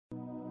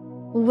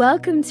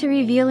Welcome to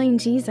Revealing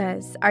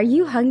Jesus. Are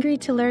you hungry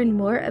to learn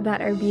more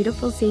about our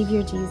beautiful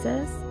Savior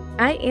Jesus?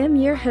 I am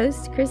your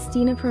host,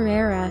 Christina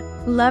Perera,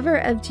 lover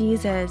of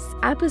Jesus,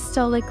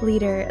 apostolic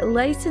leader,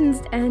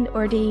 licensed and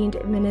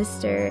ordained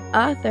minister,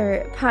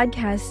 author,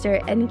 podcaster,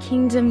 and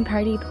kingdom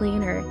party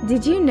planner.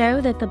 Did you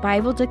know that the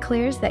Bible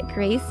declares that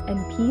grace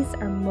and peace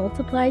are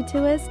multiplied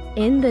to us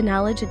in the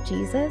knowledge of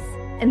Jesus?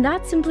 And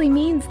that simply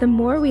means the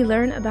more we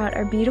learn about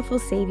our beautiful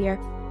Savior,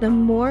 the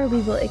more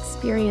we will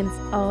experience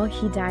all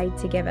He died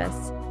to give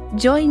us.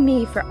 Join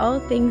me for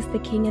all things the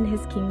King and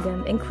His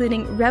kingdom,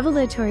 including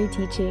revelatory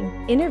teaching,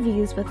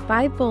 interviews with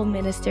fivefold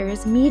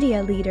ministers,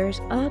 media leaders,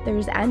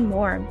 authors, and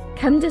more.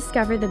 Come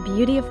discover the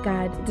beauty of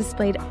God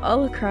displayed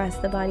all across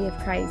the body of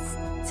Christ.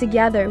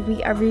 Together,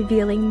 we are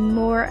revealing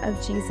more of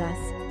Jesus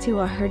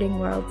to a hurting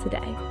world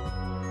today.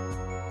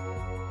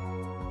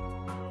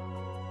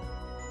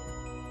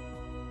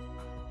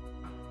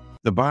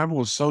 The Bible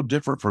is so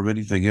different from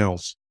anything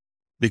else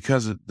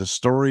because the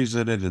stories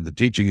in it and the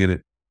teaching in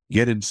it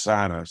get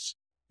inside us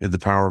in the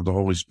power of the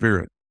Holy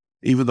Spirit.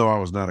 Even though I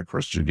was not a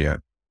Christian yet,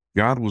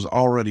 God was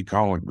already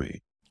calling me.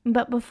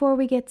 But before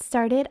we get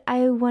started,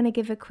 I want to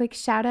give a quick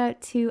shout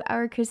out to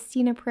our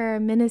Christina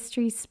Perera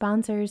Ministry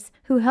sponsors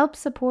who help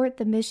support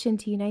the mission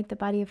to unite the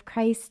body of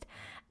Christ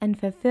and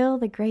fulfill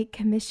the Great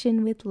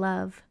Commission with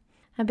love.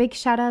 A big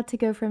shout out to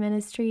Go For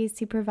Ministries,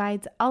 who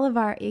provides all of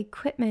our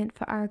equipment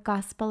for our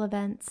gospel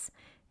events.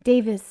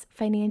 Davis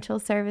Financial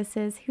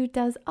Services, who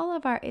does all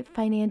of our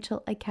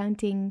financial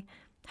accounting.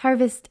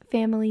 Harvest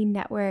Family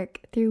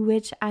Network, through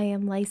which I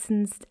am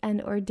licensed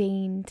and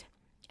ordained.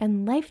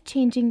 And Life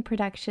Changing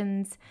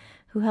Productions,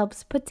 who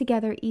helps put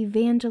together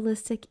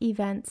evangelistic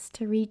events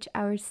to reach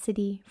our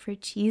city for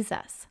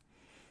Jesus.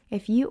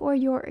 If you or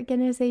your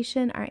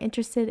organization are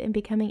interested in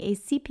becoming a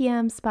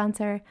CPM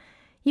sponsor,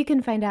 you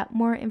can find out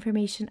more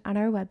information on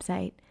our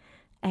website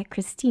at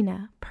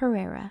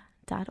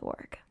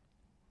christinaperera.org.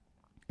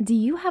 Do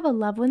you have a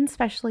loved one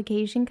special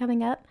occasion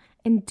coming up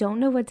and don't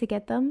know what to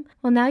get them?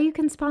 Well, now you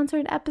can sponsor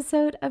an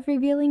episode of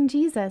Revealing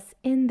Jesus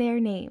in their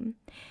name.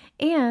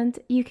 And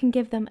you can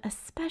give them a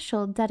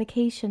special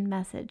dedication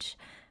message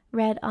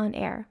read on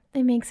air.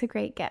 It makes a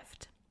great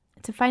gift.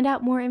 To find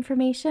out more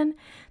information,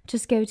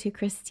 just go to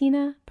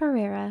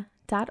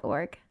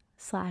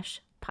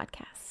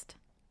christinaperera.org/podcast.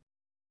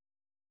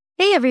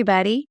 Hey,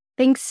 everybody.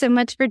 Thanks so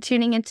much for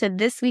tuning into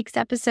this week's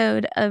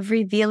episode of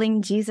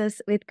Revealing Jesus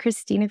with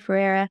Christina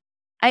Perera.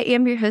 I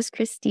am your host,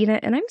 Christina,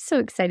 and I'm so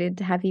excited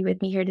to have you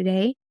with me here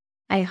today.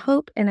 I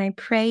hope and I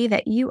pray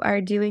that you are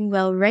doing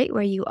well right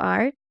where you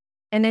are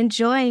and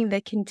enjoying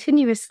the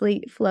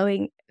continuously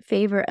flowing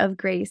favor of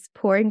grace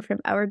pouring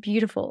from our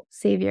beautiful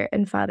Savior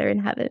and Father in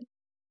heaven.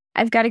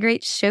 I've got a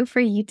great show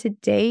for you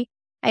today.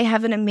 I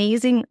have an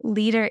amazing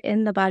leader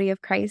in the body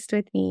of Christ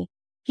with me.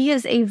 He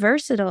is a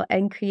versatile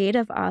and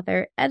creative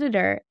author,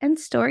 editor, and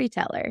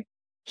storyteller.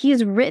 He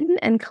has written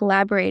and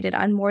collaborated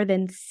on more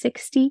than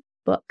 60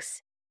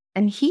 books.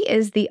 And he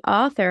is the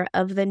author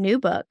of the new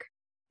book,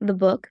 The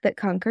Book That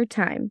Conquered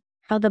Time,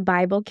 How the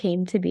Bible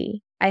Came to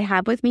Be. I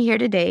have with me here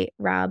today,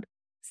 Rob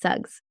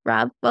Suggs.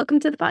 Rob, welcome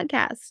to the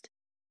podcast.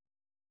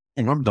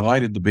 And I'm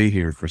delighted to be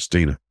here,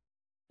 Christina.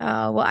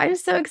 Oh, well, I'm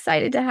so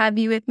excited to have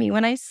you with me.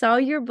 When I saw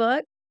your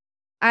book,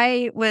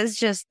 I was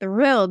just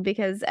thrilled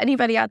because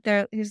anybody out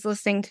there who's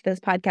listening to this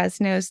podcast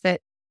knows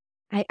that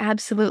I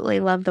absolutely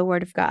love the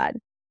Word of God.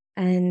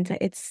 And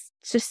it's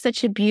just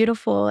such a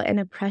beautiful and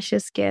a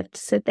precious gift.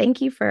 So thank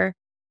you for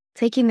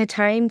taking the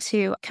time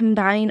to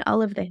combine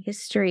all of the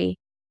history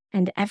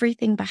and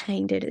everything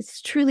behind it.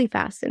 It's truly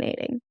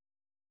fascinating.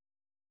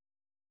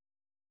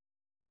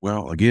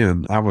 Well,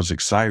 again, I was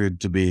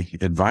excited to be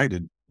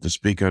invited to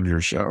speak on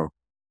your show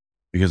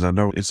because I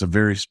know it's a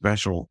very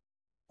special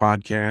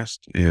podcast,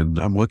 and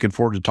I'm looking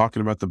forward to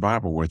talking about the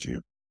Bible with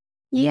you.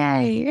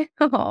 Yay.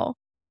 Oh.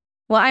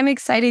 Well, I'm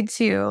excited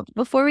too.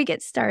 Before we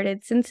get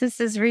started, since this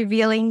is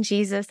Revealing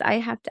Jesus, I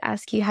have to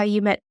ask you how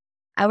you met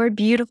our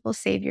beautiful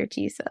Savior,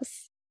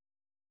 Jesus.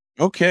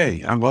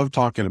 Okay, I love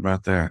talking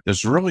about that.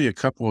 There's really a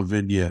couple of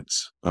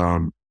vignettes.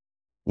 One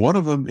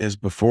of them is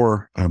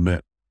before I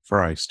met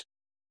Christ.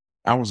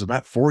 I was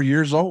about 4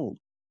 years old,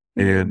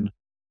 and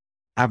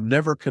I've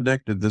never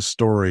connected this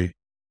story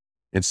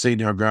and seen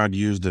how God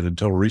used it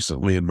until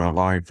recently in my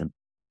life, and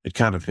it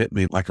kind of hit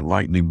me like a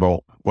lightning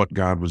bolt what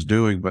God was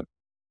doing. But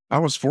I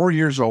was 4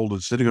 years old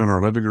and sitting on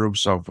our living room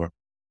sofa,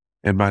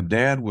 and my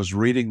dad was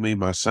reading me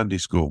my Sunday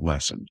school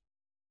lesson.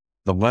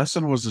 The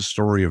lesson was the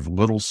story of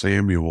little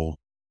Samuel,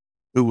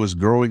 who was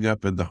growing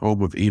up in the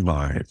home of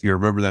Eli. If you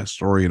remember that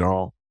story at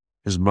all,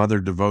 his mother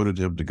devoted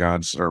him to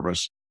God's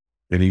service,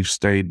 and he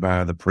stayed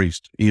by the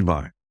priest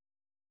Eli.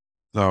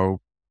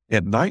 So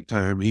at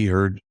nighttime, he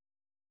heard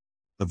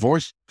the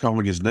voice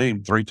calling his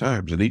name 3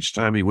 times, and each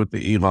time he went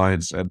to Eli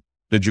and said,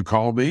 "Did you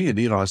call me?" And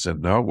Eli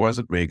said, "No, it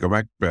wasn't me. Go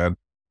back to bed."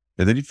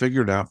 And then he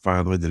figured out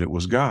finally that it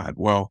was God.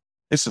 Well,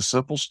 it's a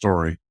simple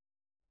story.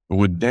 But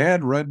when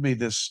Dad read me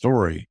this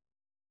story,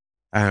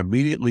 I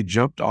immediately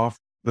jumped off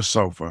the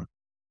sofa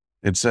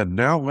and said,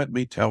 "Now let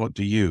me tell it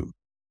to you."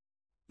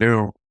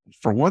 Now,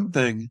 for one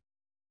thing,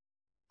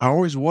 I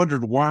always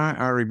wondered why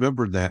I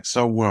remembered that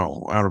so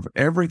well. Out of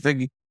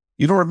everything,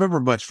 you don't remember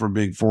much from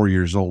being 4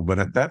 years old,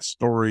 but that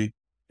story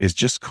is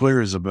just clear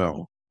as a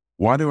bell.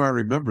 Why do I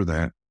remember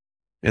that?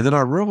 And then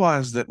I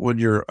realized that when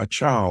you're a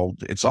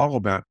child, it's all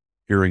about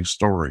hearing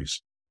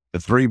stories. The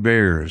Three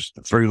Bears,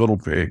 the Three Little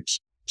Pigs,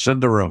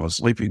 Cinderella,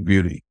 Sleeping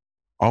Beauty,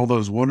 all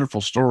those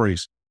wonderful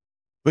stories.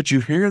 But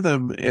you hear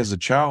them as a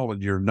child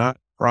and you're not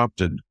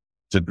prompted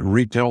to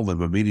retell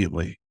them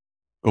immediately.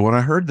 But when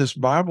I heard this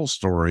Bible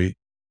story,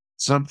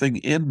 something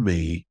in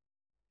me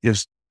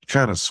just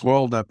kind of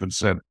swelled up and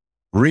said,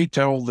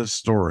 retell this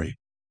story.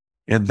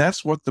 And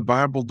that's what the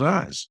Bible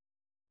does.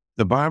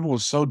 The Bible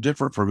is so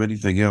different from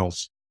anything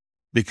else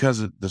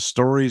because the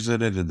stories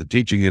in it and the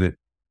teaching in it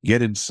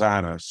get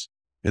inside us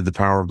in the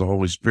power of the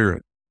Holy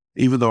Spirit.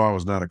 Even though I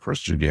was not a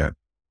Christian yet,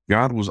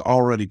 God was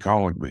already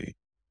calling me.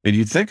 And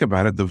you think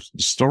about it, the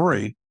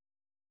story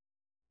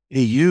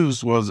he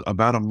used was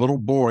about a little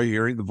boy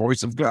hearing the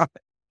voice of God.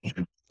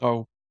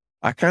 So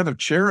I kind of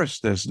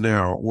cherish this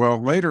now.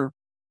 Well, later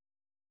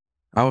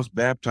I was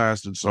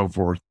baptized and so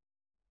forth.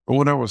 But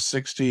when I was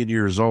 16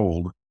 years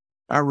old,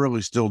 I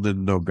really still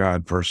didn't know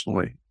God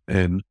personally.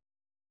 And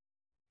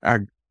I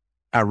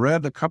I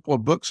read a couple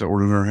of books that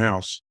were in our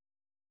house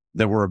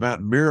that were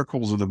about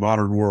miracles in the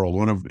modern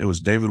world. It was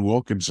David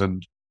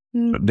Wilkerson,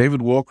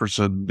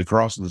 The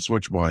Cross and the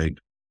Switchblade,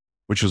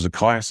 which was a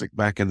classic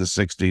back in the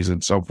 60s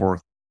and so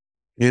forth.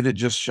 And it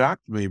just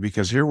shocked me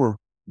because here were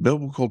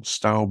biblical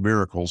style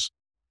miracles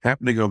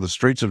happening on the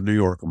streets of New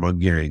York among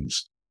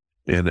gangs.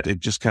 And it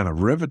just kind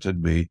of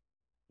riveted me.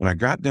 And I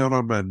got down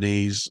on my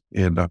knees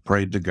and I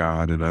prayed to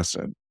God and I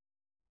said,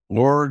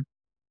 Lord,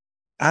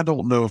 I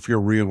don't know if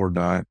you're real or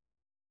not.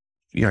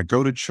 Yeah, I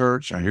go to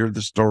church, I hear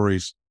the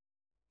stories,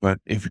 but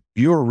if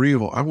you're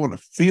real, I want to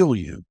feel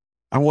you.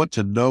 I want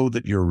to know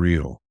that you're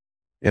real.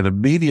 And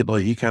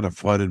immediately he kind of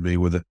flooded me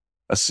with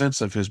a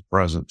sense of his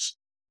presence.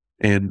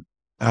 And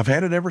I've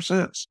had it ever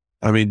since.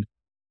 I mean,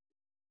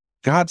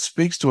 God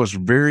speaks to us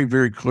very,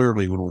 very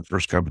clearly when we're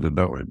first coming to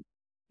know him.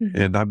 Mhm.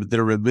 And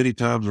there have been many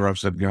times where I've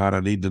said, God,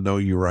 I need to know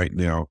you right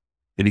now.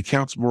 And he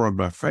counts more on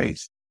my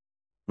faith.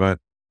 But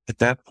at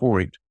that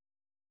point,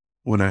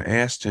 when I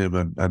asked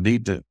him, I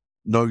need to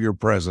know your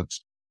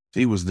presence,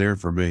 he was there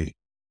for me.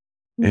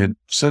 Mhm. And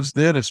since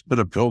then, it's been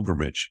a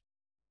pilgrimage,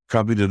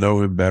 coming to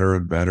know him better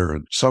and better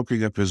and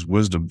soaking up his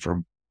wisdom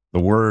from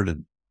the word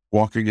and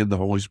walking in the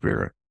Holy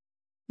Spirit.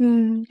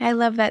 I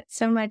love that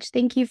so much.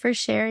 Thank you for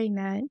sharing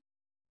that.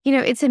 You know,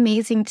 it's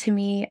amazing to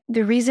me.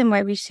 The reason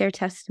why we share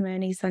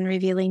testimonies on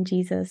revealing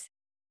Jesus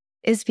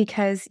is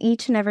because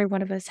each and every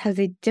one of us has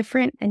a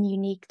different and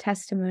unique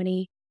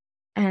testimony.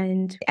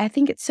 And I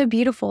think it's so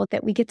beautiful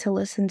that we get to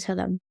listen to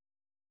them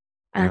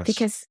Yes.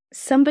 because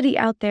somebody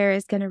out there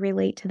is going to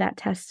relate to that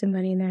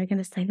testimony and they're going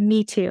to say,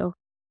 me too,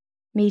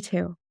 me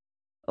too.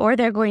 Or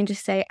they're going to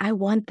say, I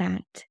want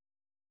that.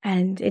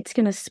 And it's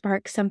going to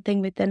spark something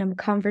within them,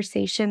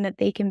 conversation that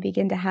they can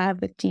begin to have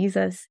with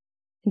Jesus.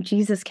 And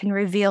Jesus can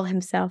reveal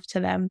himself to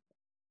them.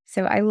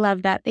 So I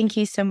love that. Thank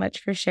you so much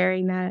for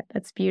sharing that.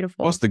 That's Plus,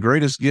 beautiful. the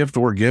greatest gift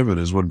we're given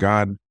is when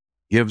God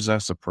gives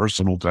us a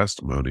personal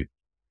testimony,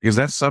 because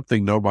that's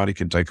something nobody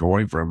can take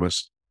away from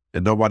us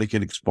and nobody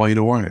can explain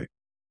away.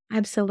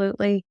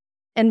 Absolutely.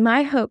 And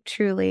my hope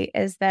truly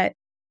is that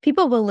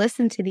people will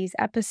listen to these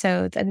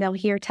episodes and they'll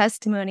hear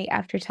testimony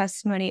after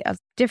testimony of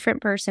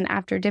different person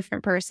after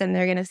different person.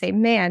 They're going to say,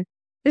 man,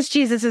 this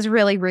Jesus is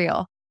really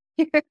real.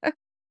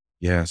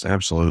 Yes,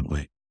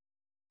 absolutely.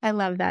 I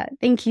love that.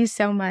 Thank you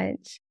so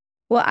much.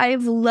 Well,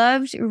 I've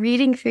loved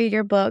reading through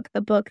your book,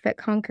 The Book That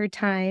Conquered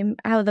Time,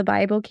 how the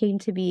Bible came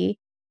to be.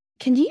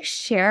 Can you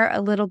share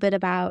a little bit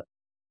about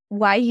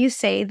why you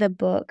say the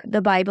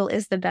Bible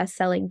is the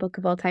best-selling book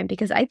of all time?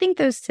 Because I think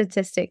those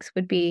statistics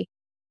would be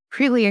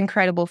really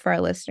incredible for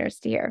our listeners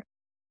to hear.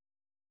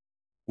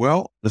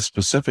 Well, the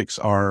specifics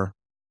are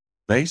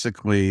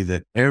basically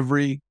that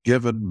every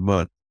given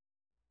month,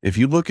 if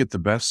you look at the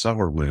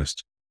bestseller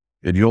list,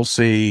 and you'll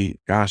see,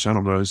 gosh, I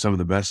don't know who some of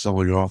the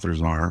best-selling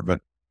authors are,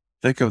 but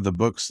think of the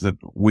books that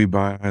we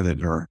buy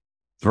that are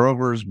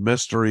thrillers,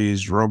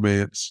 mysteries,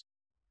 romance,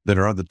 that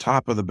are on the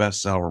top of the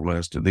bestseller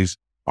list, and these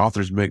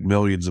authors make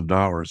millions of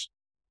dollars.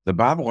 The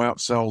Bible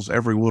outsells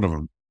every one of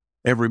them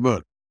every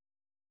month.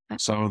 Uh,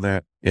 So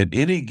that in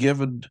any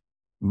given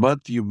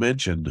month you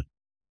mentioned,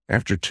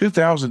 after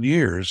 2,000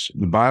 years,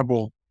 the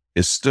Bible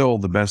is still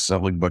the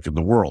best-selling book in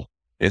the world.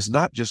 It's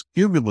not just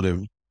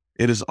cumulative,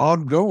 it is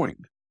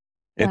ongoing.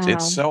 It Wow.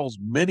 sells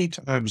many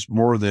times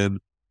more than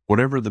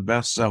whatever the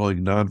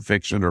best-selling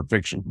nonfiction or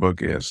fiction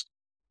book is.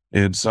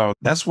 And so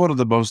that's one of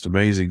the most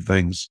amazing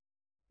things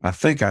I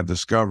think I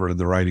discovered in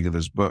the writing of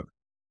this book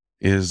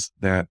is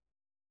that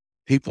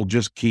people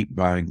just keep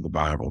buying the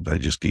Bible. They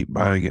just keep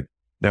buying it.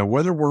 Now,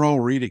 whether we're all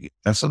reading it,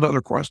 that's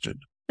another question.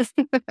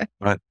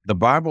 But the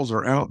Bibles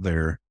are out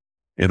there,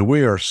 and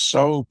we are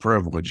so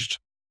privileged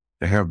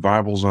to have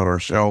Bibles on our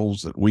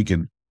shelves that we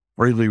can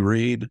freely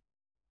read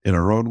in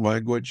our own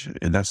language.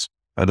 And that's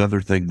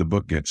another thing the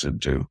book gets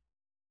into.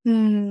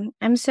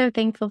 I'm so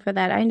thankful for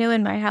that. I know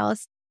in my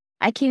house,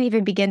 I can't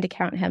even begin to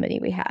count how many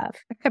we have.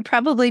 I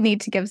probably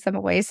need to give some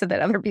away so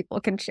that other people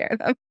can share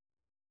them.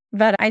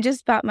 But I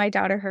just bought my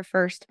daughter her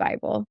first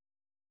Bible,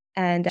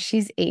 and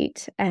she's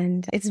 8,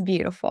 and it's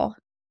beautiful.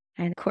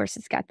 And of course,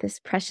 it's got this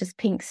precious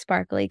pink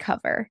sparkly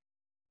cover.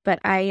 But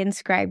I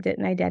inscribed it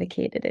and I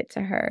dedicated it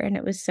to her, and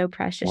it was so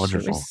precious. She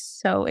was Wonderful.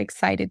 so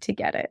excited to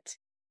get it.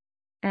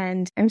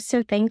 And I'm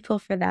so thankful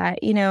for that.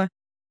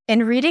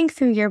 In reading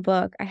through your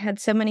book, I had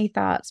so many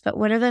thoughts, but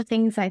one of the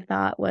things I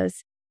thought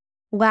was,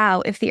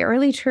 wow, if the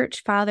early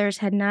church fathers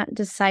had not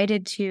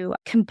decided to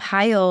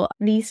compile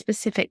these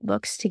specific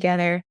books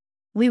together,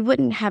 we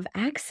wouldn't have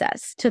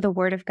access to the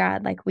Word of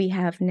God like we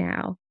have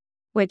now,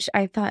 which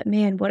I thought,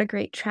 man, what a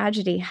great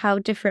tragedy, how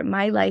different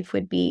my life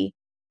would be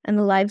and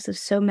the lives of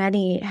so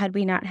many had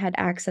we not had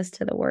access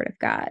to the Word of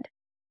God.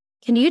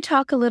 Can you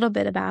talk a little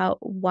bit about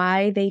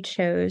why they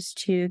chose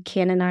to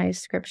canonize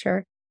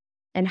Scripture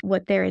and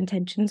what their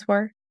intentions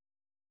were?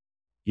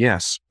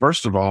 Yes.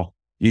 First of all,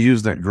 you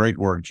use that great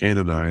word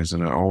canonize,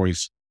 and I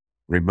always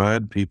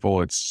remind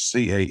people it's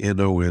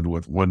CANON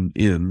with one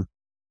N.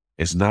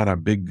 It's not a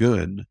big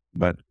gun,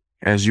 but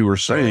as you were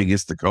saying,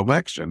 it's the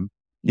collection.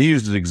 You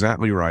used it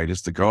exactly right.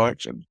 It's the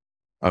collection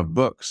of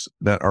books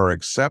that are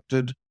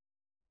accepted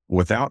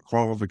without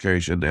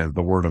qualification as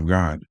the Word of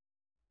God.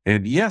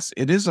 And yes,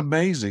 it is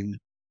amazing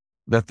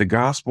that the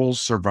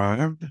Gospels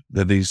survived,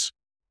 that these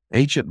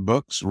ancient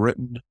books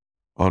written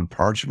on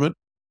parchment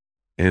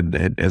and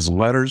as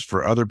letters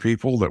for other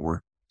people that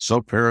were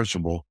so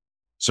perishable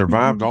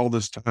survived Mhm. all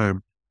this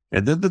time.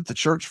 And then that the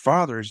church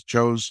fathers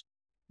chose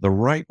the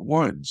right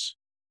ones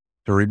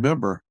to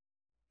remember.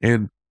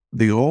 And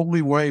the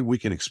only way we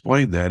can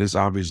explain that is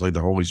obviously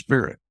the Holy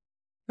Spirit,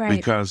 Right.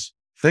 because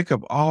think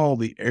of all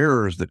the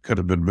errors that could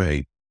have been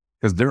made,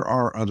 because there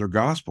are other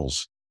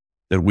gospels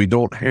that we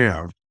don't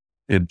have,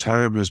 and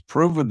time has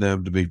proven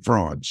them to be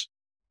frauds.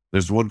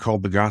 There's one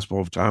called the Gospel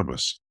of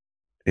Thomas,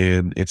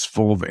 and it's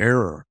full of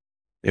error.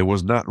 It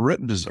was not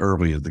written as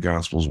early as the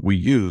Gospels we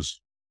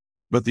use,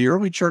 but the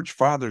early church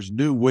fathers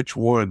knew which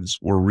ones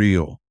were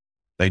real.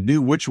 They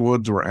knew which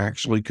ones were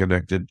actually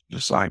connected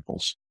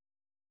disciples.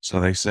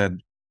 So they said,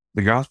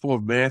 the Gospel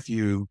of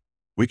Matthew,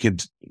 we can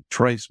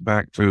trace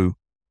back to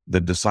the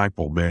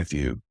disciple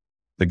Matthew.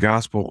 The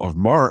Gospel of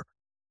Mark,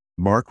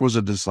 Mark was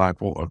a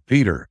disciple of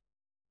Peter.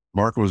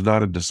 Mark was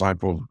not a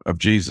disciple of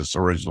Jesus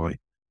originally,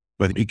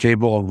 but he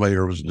came along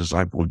later, was a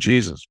disciple of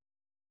Jesus,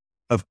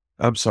 of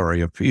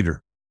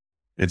Peter.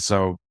 And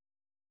so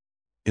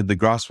in the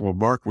Gospel of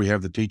Mark, we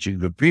have the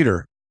teaching of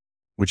Peter,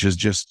 which is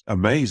just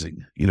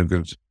amazing,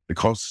 because the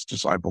closest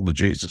disciple to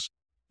Jesus.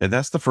 And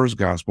that's the first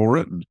gospel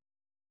written.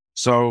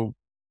 So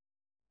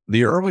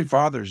the early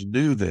fathers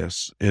knew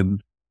this,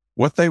 and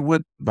what they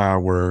went by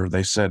were,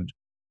 they said,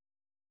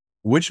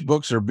 which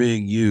books are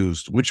being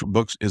used? Which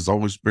books is the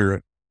Holy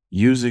Spirit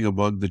using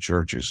among the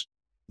churches?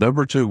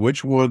 Number 2,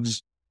 which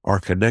ones are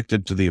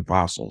connected to the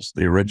apostles,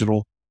 the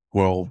original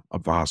 12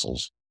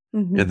 apostles?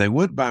 Mhm. And they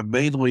went by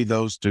mainly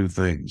those 2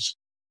 things.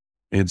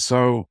 And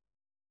so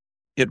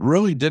it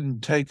really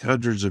didn't take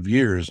hundreds of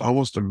years.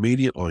 Almost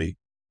immediately,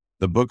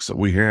 the books that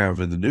we have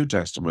in the New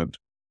Testament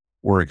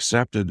were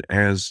accepted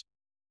as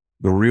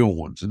the real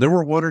ones. And there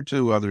were 1 or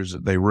 2 others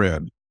that they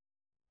read.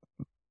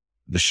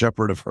 The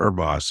Shepherd of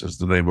Hermas is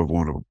the name of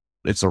one of them.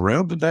 It's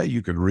around today.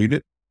 You can read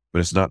it, but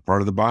it's not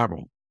part of the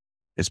Bible.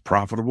 It's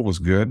profitable, it's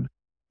good,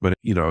 but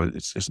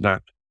it's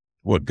not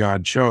what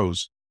God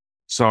chose.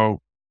 So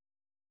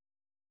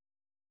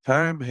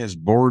time has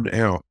borne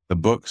out the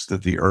books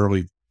that the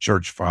early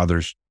church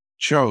fathers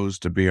chose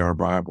to be our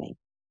Bible.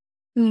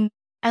 Mm,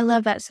 I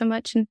love that so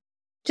much. And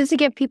just to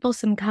give people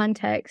some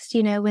context,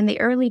 when the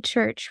early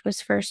church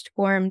was first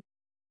formed,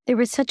 there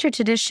was such a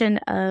tradition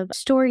of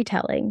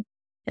storytelling.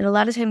 And a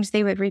lot of times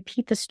they would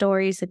repeat the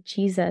stories of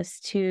Jesus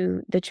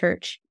to the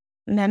church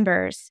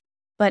members.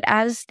 But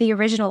as the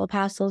original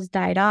apostles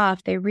died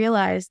off, they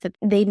realized that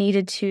they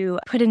needed to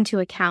put into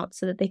account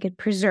so that they could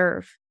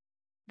preserve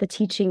the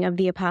teaching of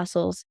the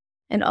apostles.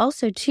 And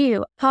also,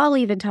 too, Paul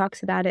even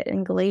talks about it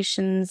in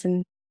Galatians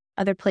and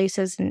other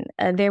places.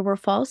 And there were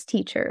false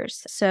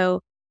teachers. So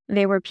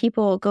there were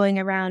people going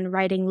around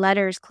writing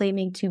letters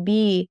claiming to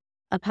be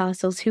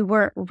apostles who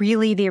weren't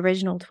really the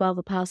original 12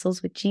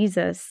 apostles with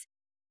Jesus.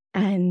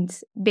 And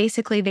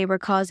basically, they were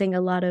causing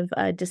a lot of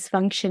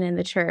dysfunction in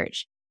the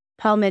church.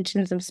 Paul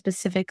mentions them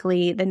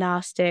specifically, the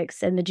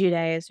Gnostics and the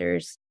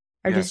Judaizers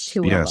are just Yes,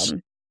 2 of yes,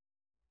 them.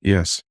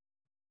 yes,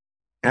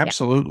 Yeah.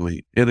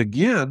 absolutely. And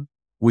again,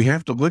 we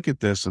have to look at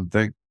this and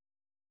think,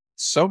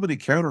 so many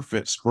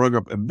counterfeits sprung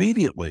up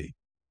immediately.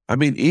 I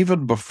mean,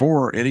 even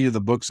before any of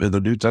the books in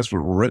the New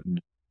Testament were written,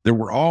 there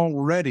were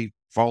already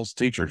false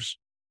teachers.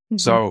 Mhm.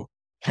 So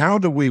how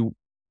do we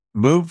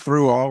move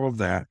through all of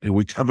that and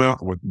we come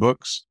out with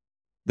books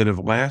that have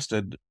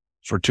lasted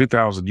for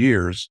 2,000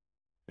 years?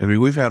 I mean,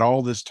 we've had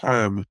all this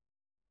time.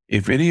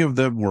 If any of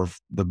them were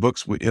the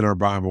books in our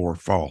Bible were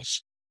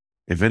false,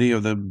 if any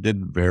of them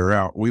didn't bear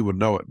out, we would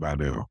know it by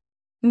now.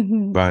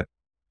 Mhm. But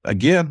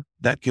again,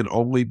 that can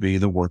only be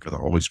the work of the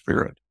Holy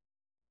Spirit,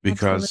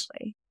 because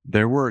Absolutely.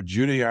 There were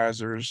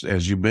Judaizers,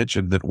 as you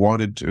mentioned, that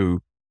wanted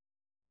to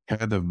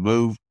kind of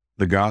move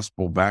the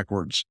gospel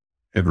backwards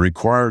and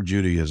require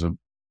Judaism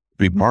to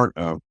be part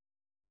of,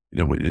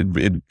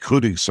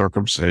 including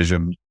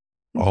circumcision,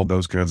 all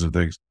those kinds of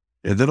things.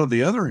 And then on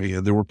the other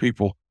hand, there were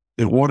people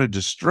that wanted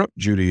to strip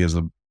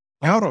Judaism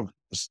out of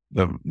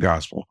the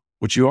gospel,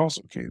 which you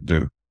also can't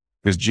do,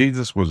 because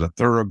Jesus was a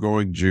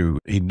thoroughgoing Jew.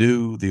 He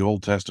knew the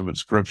Old Testament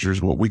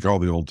scriptures, what we call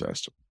the Old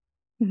Testament.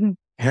 Mhm.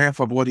 Half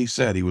of what he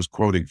said, he was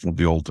quoting from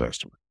the Old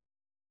Testament.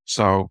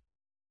 So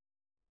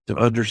to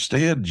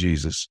understand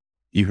Jesus,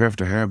 you have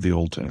to have the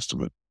Old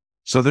Testament.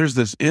 So there's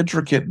this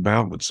intricate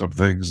balance of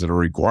things that are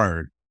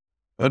required.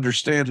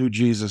 Understand who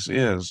Jesus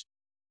is.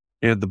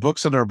 And the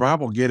books in our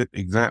Bible get it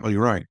exactly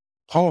right.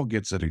 Paul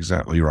gets it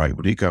exactly right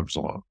when he comes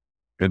along.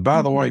 And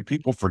by the Mhm. way,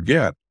 people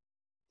forget,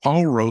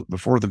 Paul wrote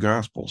before the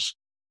Gospels.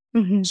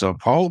 Mhm. So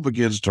Paul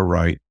begins to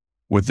write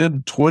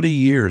within 20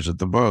 years at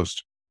the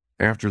most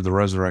after the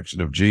resurrection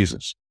of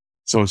Jesus.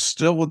 So it's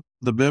still in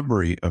the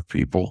memory of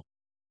people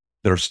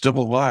that are still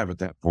alive at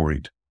that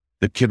point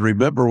that can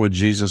remember when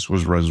Jesus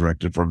was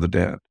resurrected from the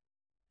dead.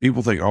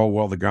 People think, oh,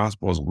 well, the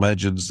gospel is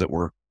legends that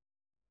were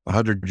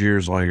 100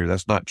 years later.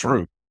 That's not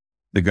true.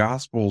 The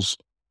gospels,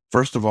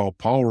 first of all,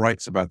 Paul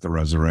writes about the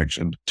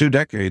resurrection 2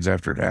 decades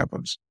after it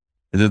happens.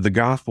 And then the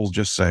gospels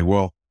just say,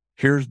 well,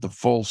 here's the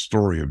full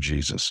story of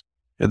Jesus.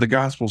 And the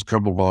gospels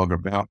come along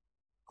about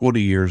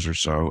 20 years or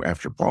so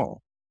after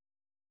Paul.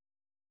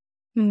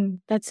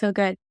 That's so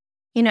good.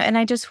 And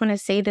I just want to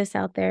say this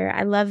out there.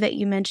 I love that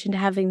you mentioned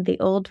having the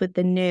old with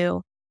the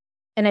new.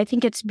 And I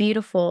think it's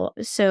beautiful.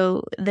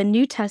 So the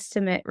New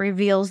Testament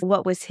reveals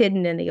what was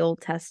hidden in the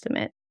Old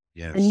Testament.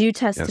 The Yes. New Yes.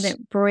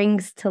 Testament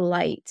brings to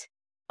light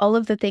all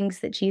of the things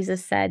that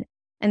Jesus said.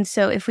 And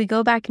so if we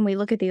go back and we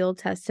look at the Old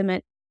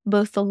Testament,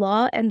 both the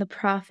law and the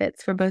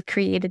prophets were both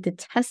created to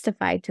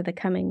testify to the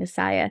coming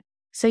Messiah.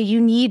 So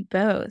you need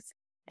both.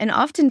 And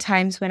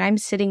oftentimes when I'm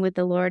sitting with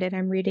the Lord and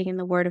I'm reading in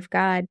the Word of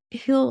God,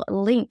 He'll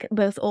link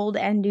both Old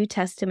and New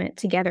Testament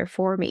together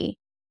for me.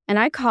 And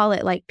I call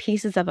it like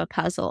pieces of a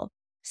puzzle.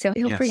 So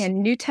He'll bring a Yes.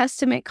 New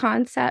Testament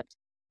concept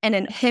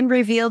and Him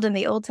revealed in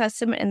the Old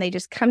Testament, and they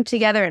just come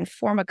together and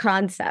form a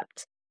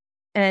concept.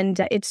 And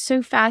it's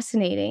so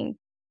fascinating.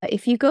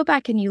 If you go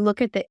back and you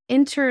look at the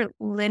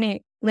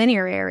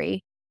interlinearary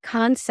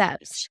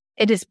concepts,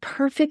 it is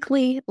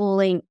perfectly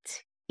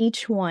linked,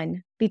 each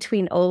one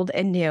between old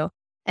and new.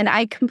 And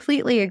I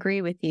completely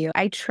agree with you.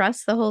 I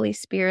trust the Holy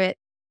Spirit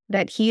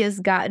that He has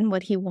gotten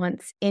what He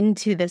wants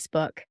into this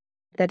book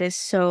that is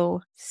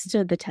so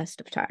stood the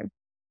test of time.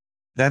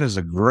 That is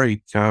a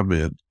great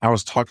comment. I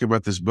was talking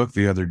about this book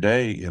the other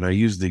day, and I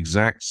used the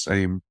exact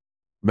same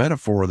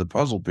metaphor of the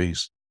puzzle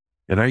piece.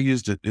 And I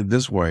used it in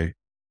this way.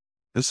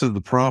 This is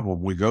the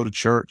problem. We go to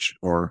church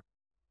or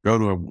go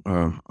to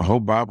a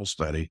home Bible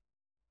study,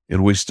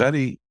 and we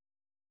study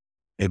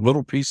a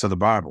little piece of the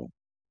Bible.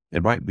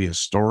 It might be a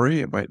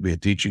story. It might be a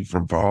teaching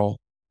from Paul.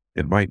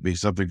 It might be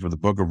something from the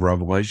book of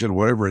Revelation,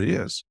 whatever it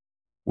is.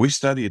 We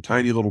study a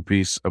tiny little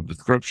piece of the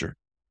scripture.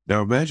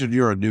 Now imagine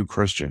you're a new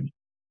Christian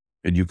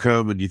and you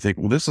come and you think,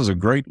 well, this is a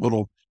great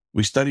little,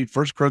 we studied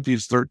 1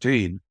 Corinthians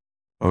 13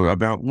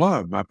 about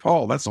love by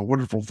Paul. That's a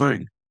wonderful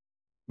thing.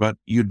 But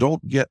you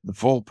don't get the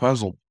full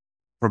puzzle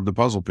from the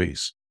puzzle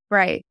piece.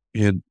 Right.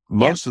 And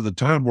most of the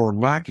time we're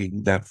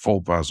lacking that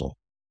full puzzle.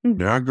 Mhm.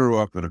 Now, I grew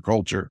up in a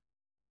culture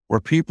where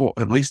people,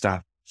 at least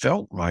I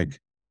felt like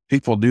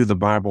people knew the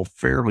Bible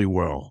fairly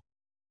well.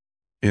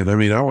 And I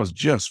mean, I was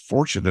just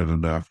fortunate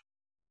enough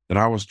that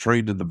I was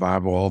trained in the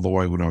Bible all the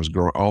way when I was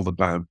all the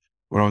time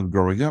when I was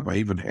growing up. I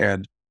even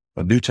had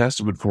a New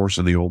Testament course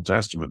in the Old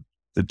Testament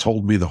that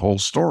told me the whole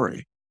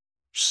story.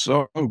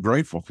 So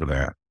grateful for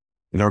that.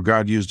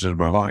 God used it in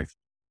my life.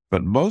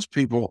 But most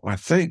people, I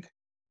think,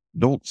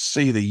 don't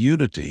see the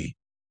unity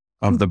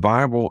of the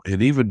Bible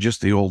and even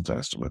just the Old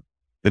Testament.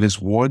 That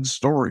it's one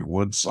story,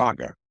 one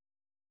saga.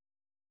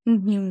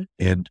 Mhm.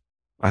 And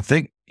I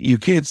think you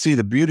can't see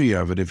the beauty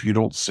of it if you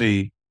don't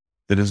see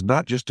that it's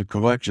not just a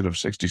collection of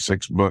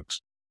 66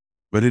 books,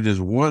 but it is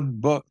one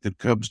book that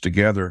comes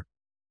together.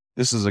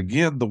 This is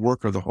again the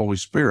work of the Holy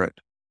Spirit,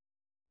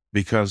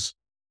 because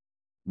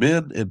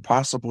men and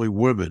possibly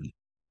women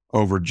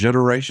over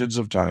generations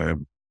of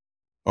time,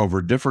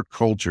 over different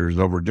cultures,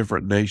 over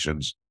different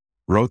nations,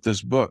 wrote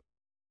this book,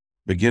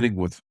 beginning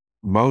with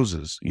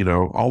Moses,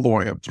 all the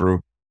way up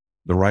through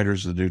the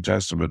writers of the New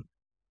Testament.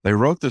 They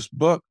wrote this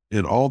book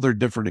in all their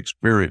different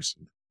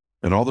experiences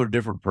and all their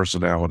different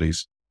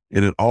personalities,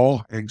 and it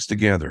all hangs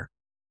together.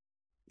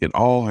 It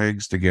all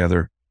hangs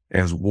together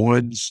as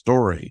one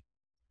story.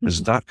 It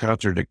does not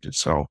contradict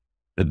itself.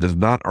 It does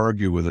not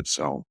argue with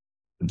itself.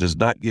 It does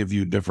not give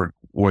you different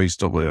ways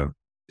to live.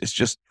 It's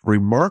just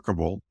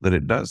remarkable that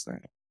it does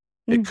that.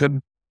 It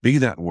couldn't be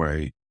that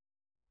way.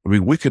 I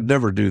mean, we could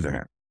never do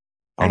that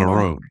on I our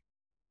know. own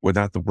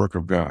without the work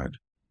of God.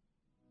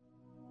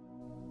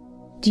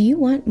 Do you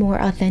want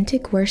more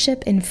authentic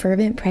worship and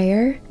fervent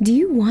prayer? Do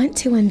you want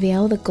to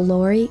unveil the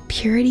glory,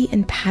 purity,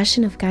 and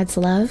passion of God's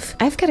love?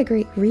 I've got a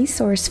great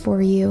resource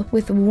for you.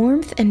 With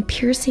warmth and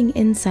piercing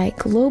insight,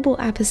 global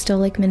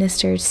apostolic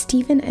ministers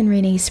Stephen and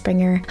Renee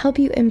Springer help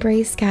you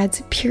embrace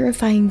God's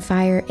purifying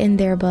fire in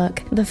their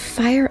book, The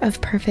Fire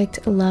of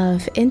Perfect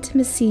Love,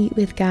 Intimacy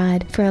with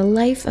God for a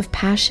Life of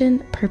Passion,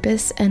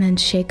 Purpose, and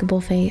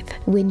Unshakable Faith.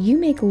 When you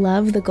make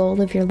love the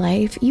goal of your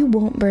life, you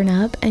won't burn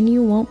up and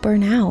you won't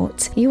burn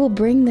out. You will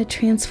bring the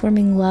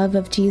transforming love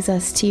of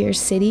Jesus to your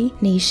city,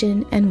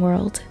 nation, and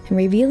world. And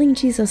Revealing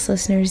Jesus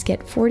listeners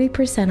get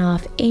 40%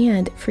 off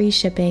and free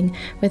shipping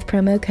with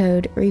promo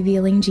code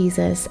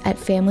RevealingJesus at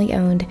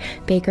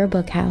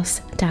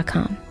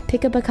familyownedbakerbookhouse.com.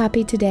 Pick up a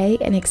copy today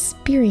and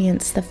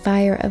experience the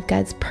fire of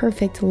God's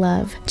perfect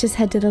love. Just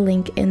head to the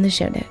link in the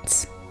show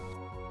notes.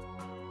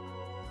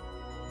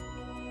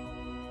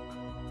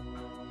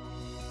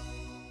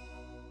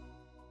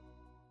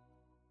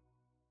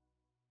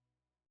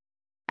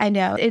 I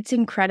know, it's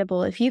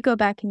incredible. If you go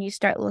back and you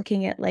start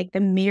looking at like the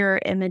mirror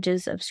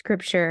images of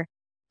scripture,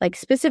 like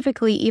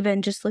specifically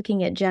even just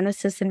looking at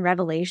Genesis and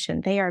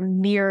Revelation, they are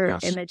mirror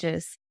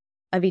images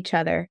of each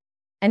other.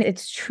 And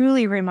it's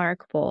truly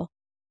remarkable.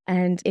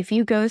 And if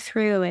you go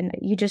through and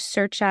you just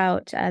search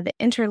out the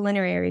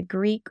interlinear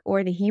Greek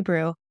or the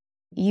Hebrew,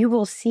 you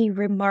will see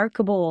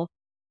remarkable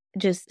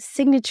just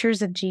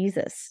signatures of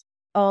Jesus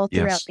all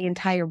throughout the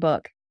entire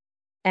book.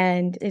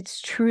 And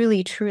it's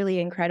truly, truly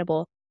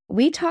incredible.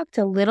 We talked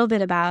a little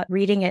bit about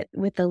reading it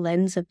with the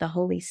lens of the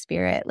Holy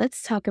Spirit.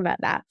 Let's talk about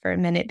that for a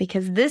minute,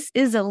 because this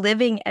is a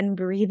living and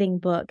breathing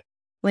book.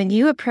 When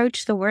you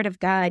approach the Word of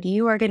God,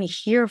 you are going to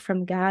hear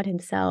from God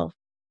Himself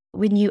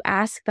when you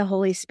ask the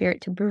Holy Spirit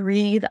to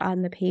breathe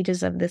on the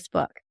pages of this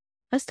book.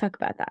 Let's talk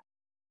about that.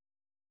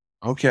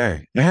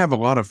 Okay. I have a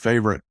lot of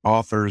favorite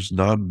authors,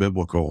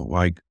 non-biblical.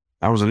 Like,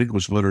 I was an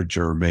English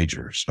literature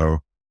major,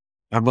 so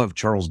I love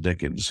Charles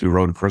Dickens, who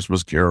wrote A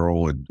Christmas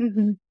Carol,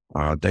 and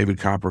David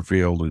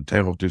Copperfield and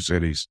Tale of Two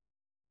Cities.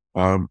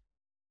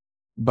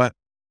 But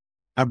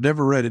I've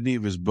never read any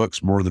of his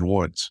books more than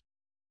once.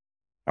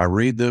 I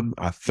read them,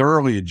 I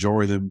thoroughly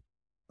enjoy them,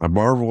 I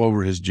marvel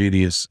over his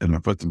genius, and I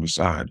put them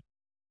aside.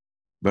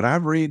 But I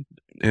read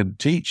and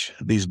teach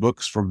these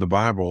books from the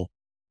Bible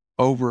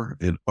over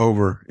and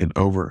over and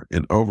over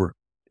and over.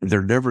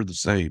 They're never the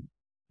same.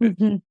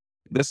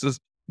 This is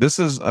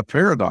a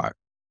paradox.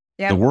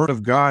 The Word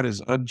of God is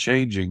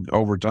unchanging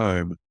over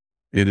time.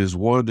 It is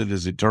one that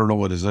is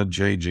eternal, it is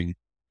unchanging,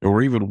 and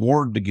we're even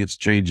warned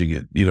against changing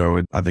it,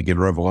 and I think in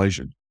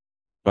Revelation.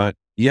 But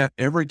yet,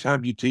 every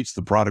time you teach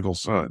the prodigal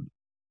son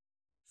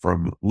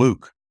from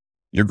Luke,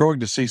 you're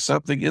going to see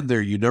something in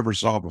there you never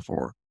saw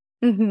before.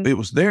 It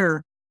was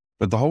there,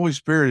 but the Holy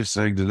Spirit is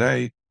saying,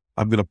 today,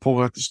 I'm going to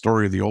pull out the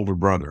story of the older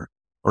brother,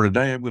 or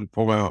today I'm going to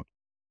pull out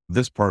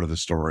this part of the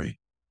story.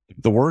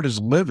 The Word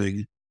is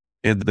living,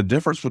 and the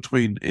difference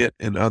between it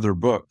and other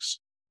books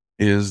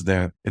is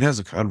that it has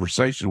a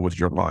conversation with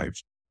your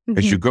life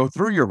as you go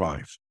through your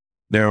life.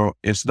 Now,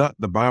 it's not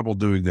the Bible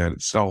doing that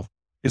itself.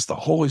 It's the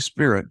Holy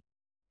Spirit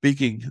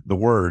speaking the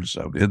words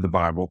in the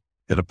Bible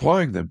and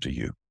applying them to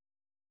you.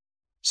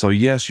 So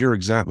yes, you're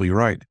exactly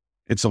right.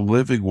 It's a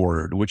living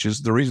word, which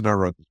is the reason I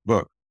wrote this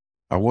book.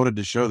 I wanted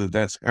to show that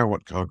that's how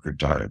it conquered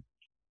time.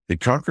 It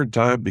conquered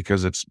time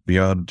because it's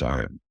beyond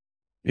time.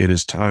 It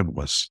is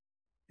timeless.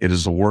 It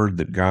is a word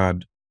that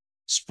God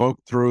spoke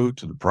through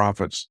to the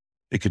prophets.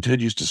 It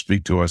continues to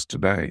speak to us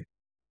today.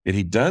 And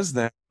He does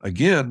that,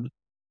 again,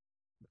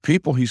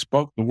 people He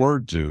spoke the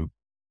word to.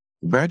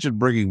 Imagine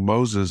bringing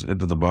Moses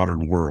into the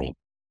modern world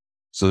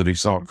so that he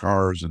saw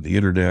cars and the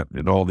internet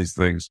and all these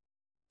things,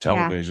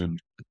 television,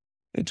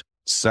 and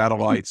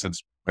satellites and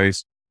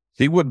space.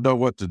 He wouldn't know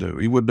what to do.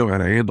 He wouldn't know how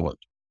to handle it.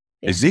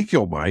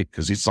 Ezekiel might,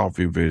 because he saw a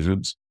few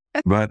visions,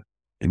 and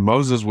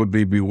Moses would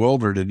be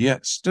bewildered. And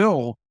yet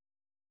still,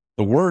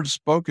 the word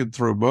spoken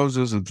through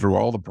Moses and through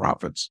all the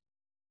prophets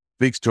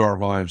speaks to our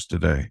lives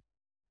today.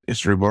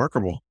 It's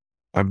remarkable.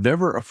 I'm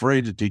never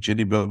afraid to teach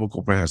any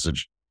biblical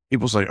passage.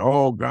 People say,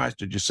 oh, guys,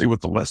 did you see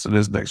what the lesson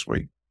is next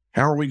week?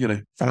 How are we going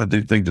to find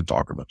anything to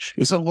talk about?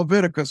 It's in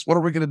Leviticus. What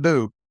are we going to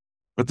do?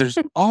 But there's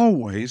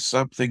always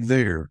something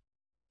there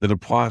that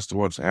applies to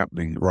what's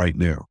happening right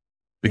now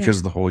because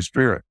of the Holy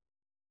Spirit.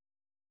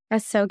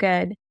 That's so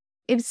good.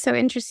 It was so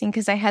interesting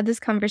because I had this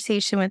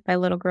conversation with my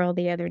little girl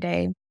the other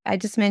day. I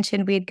just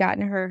mentioned we had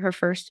gotten her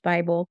first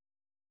Bible.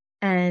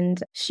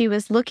 And she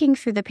was looking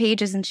through the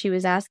pages and she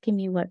was asking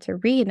me what to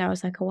read. And I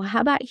was like, well, how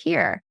about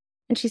here?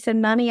 And she said,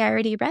 Mommy, I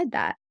already read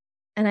that.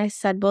 And I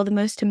said, well, the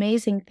most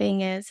amazing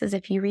thing is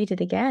if you read it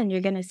again,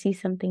 you're going to see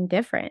something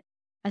different.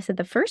 I said,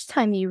 the first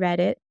time you read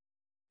it,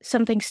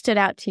 something stood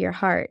out to your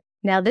heart.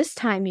 Now this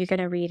time you're going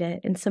to read it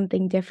and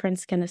something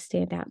different's going to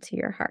stand out to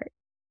your heart.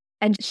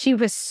 And she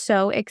was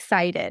so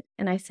excited.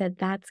 And I said,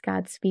 that's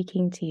God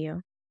speaking to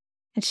you.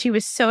 And she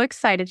was so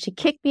excited. She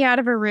kicked me out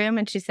of her room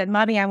and she said,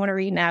 Mommy, I want to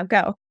read now.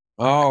 Go.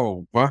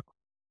 Oh, well,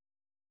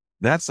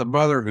 that's a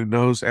mother who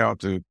knows how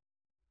to,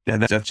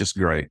 and that's just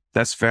great.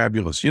 That's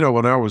fabulous.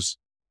 When I was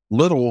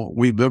little,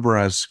 we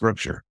memorized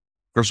scripture.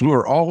 course, we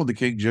were all in the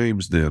King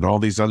James then, all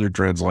these other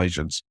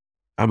translations.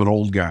 I'm an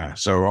old guy,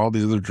 so all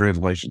these other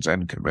translations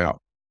hadn't come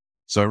out.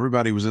 So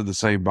everybody was in the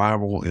same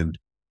Bible, and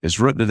it's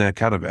written in that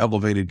kind of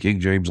elevated King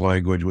James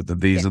language with the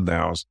these Yeah. and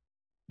thous.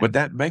 But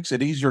that makes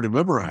it easier to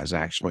memorize,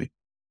 actually.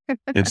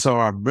 And so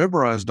I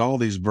memorized all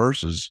these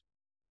verses,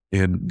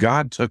 and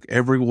God took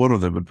every one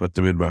of them and put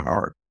them in my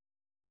heart.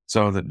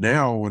 So that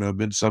now when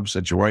I'm in some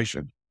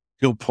situation,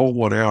 he'll pull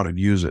one out and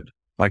use it,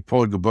 like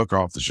pulling a book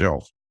off the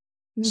shelf.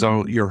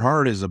 So Mhm. your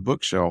heart is a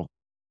bookshelf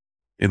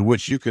in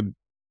which you can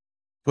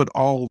put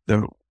all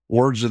the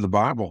words of the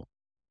Bible.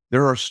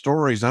 There are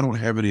stories, I don't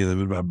have any of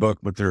them in my book,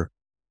 but there are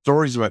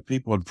stories about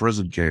people in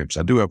prison camps.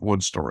 I do have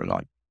one story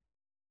like,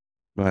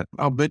 but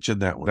I'll mention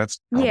that one. That's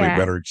probably a Yeah.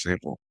 better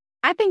example.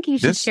 I think you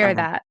should This, share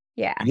that.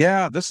 Yeah.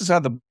 yeah, this is how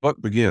the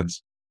book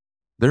begins.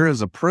 There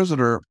is a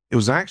prisoner. It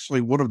was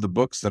actually one of the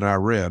books that I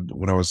read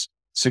when I was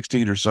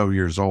 16 or so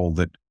years old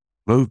that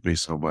moved me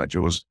so much. It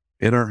was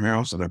in our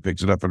house and I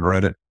picked it up and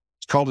read it.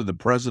 It's called In the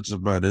Presence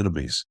of Mine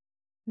Enemies.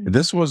 And Mhm.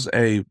 this was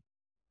a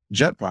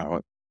jet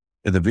pilot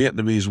in the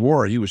Vietnamese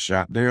War. He was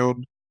shot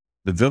down.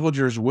 The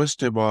villagers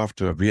whisked him off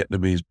to a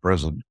Vietnamese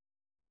prison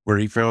where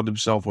he found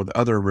himself with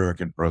other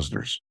American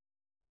prisoners.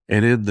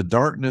 And in the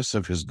darkness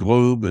of his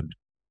gloom and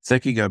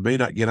thinking I may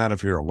not get out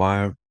of here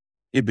alive,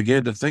 he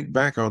began to think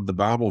back on the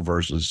Bible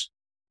verses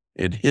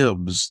and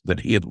hymns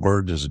that he had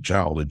learned as a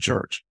child in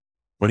church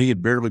when he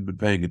had barely been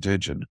paying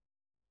attention.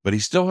 But he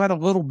still had a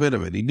little bit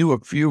of it. He knew a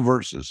few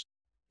verses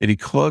and he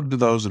clung to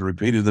those and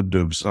repeated them to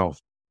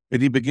himself.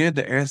 And he began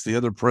to ask the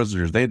other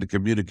prisoners, they had to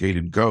communicate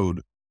in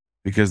code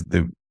because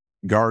the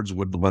guards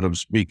wouldn't let them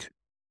speak.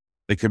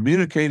 They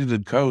communicated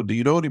in code. Do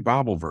you know any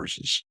Bible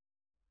verses?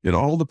 And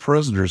all the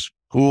prisoners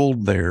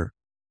pooled their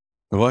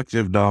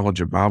collective knowledge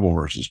of Bible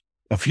verses.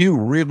 A few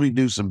really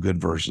knew some good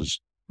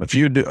verses. A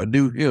few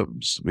knew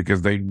hymns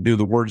because they knew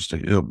the words to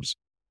hymns.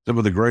 Some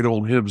of the great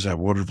old hymns have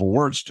wonderful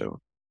words to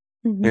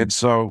them. Mhm. And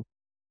so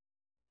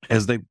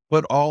as they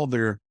put all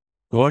their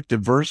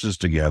collective verses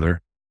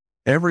together,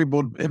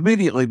 everyone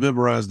immediately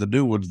memorized the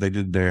new ones they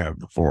didn't have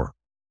before.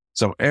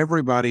 So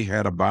everybody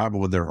had a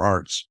Bible in their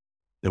hearts.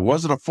 It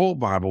wasn't a full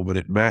Bible, but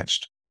it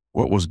matched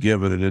what was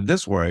given. And in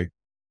this way,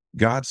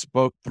 God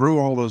spoke through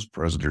all those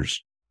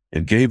prisoners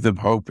and gave them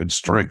hope and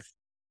strength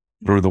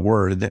through the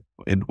word.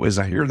 And as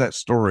I hear that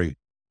story,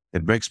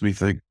 it makes me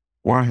think,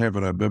 why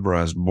haven't I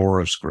memorized more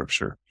of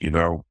scripture?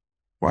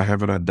 Why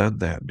haven't I done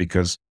that?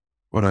 Because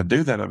when I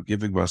do that, I'm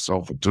giving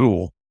myself a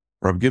tool,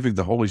 or I'm giving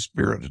the Holy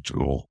Spirit a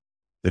tool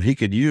that he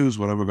can use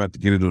when I'm about to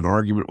get into an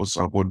argument with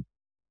someone,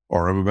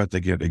 or I'm about to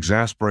get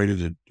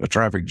exasperated in a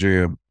traffic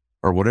jam,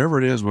 or whatever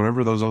it is,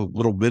 whatever those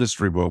little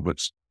ministry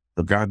moments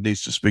that God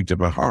needs to speak to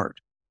my heart.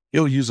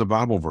 He'll use a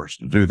Bible verse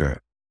to do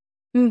that.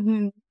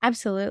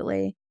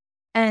 Absolutely.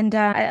 And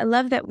I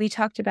love that we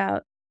talked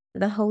about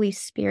the Holy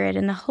Spirit,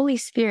 and the Holy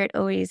Spirit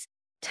always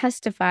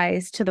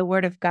testifies to the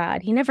Word of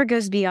God. He never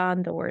goes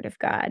beyond the Word of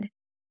God.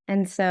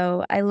 And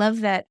so I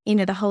love that,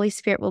 the Holy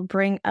Spirit will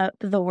bring up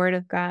the Word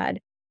of God,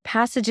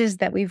 passages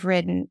that we've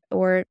written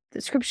or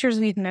the scriptures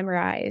we've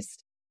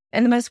memorized.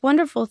 And the most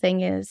wonderful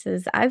thing is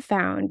I've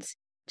found,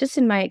 just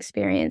in my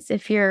experience,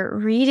 if you're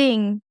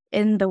reading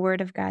in the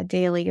Word of God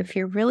daily, if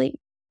you're really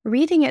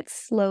reading it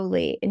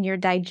slowly and you're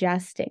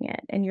digesting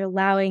it and you're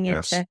allowing it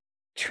Yes. to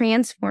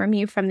transform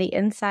you from the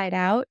inside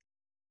out.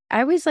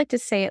 I always like to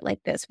say it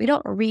like this. We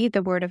don't read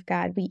the Word of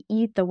God, we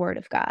eat the Word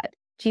of God.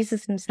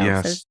 Jesus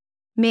himself says, Yes.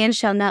 man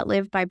shall not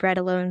live by bread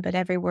alone, but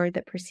every word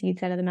that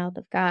proceeds out of the mouth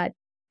of God.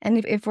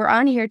 And if we're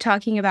on here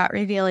talking about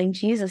revealing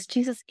Jesus,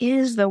 Jesus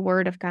is the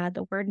Word of God,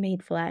 the Word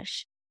made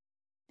flesh.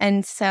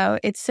 And so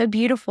it's so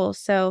beautiful.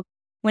 So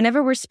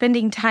whenever we're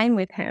spending time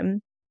with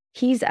him,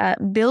 he's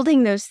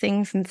building those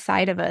things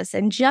inside of us.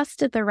 And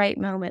just at the right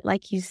moment,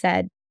 like you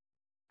said,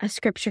 a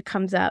scripture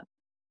comes up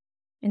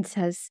and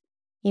says,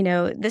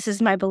 this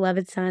is my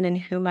beloved son in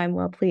whom I'm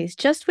well pleased,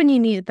 just when you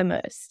need it the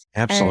most.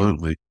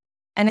 Absolutely.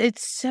 And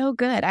it's so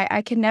good.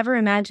 I can never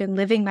imagine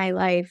living my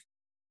life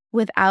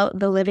without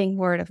the living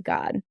Word of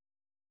God.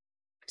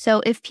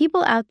 So if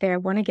people out there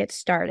want to get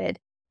started,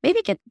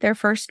 maybe get their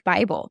first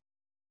Bible,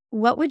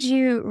 what would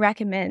you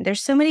recommend?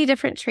 There's so many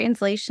different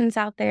translations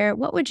out there.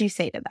 What would you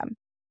say to them?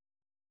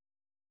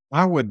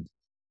 I would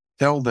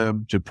tell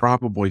them to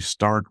probably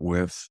start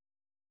with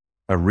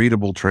a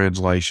readable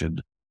translation.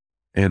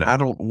 And I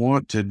don't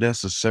want to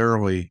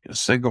necessarily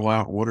single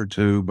out one or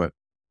two, but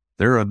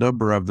there are a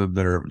number of them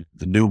that are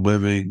the New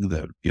Living,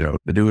 the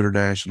New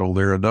International.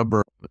 There are a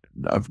number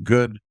of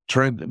good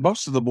trend.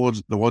 Most of the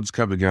ones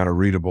coming out are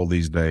readable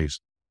these days.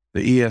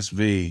 The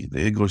ESV,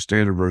 the English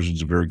Standard Version,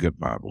 is a very good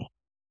Bible.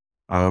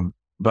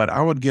 But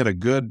I would get a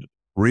good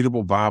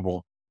readable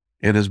Bible.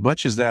 And as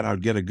much as that,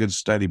 I'd get a good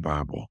study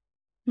Bible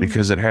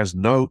because it has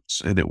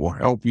notes and it will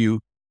help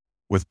you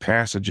with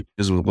passages,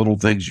 with little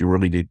things you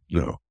really need to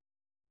know.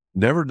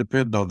 Never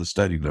depend on the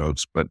study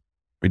notes, but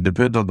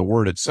depend on the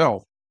word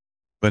itself.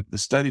 But the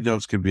study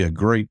notes can be a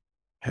great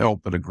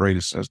help and a great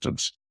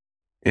assistance.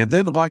 And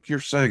then, like you're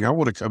saying, I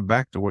want to come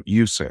back to what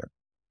you said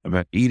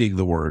about eating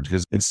the word,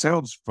 because it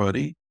sounds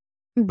funny,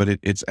 but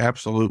it's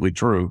absolutely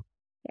true.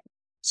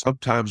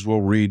 Sometimes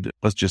we'll read,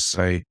 let's just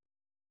say,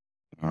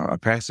 a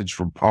passage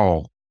from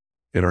Paul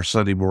in our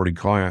Sunday morning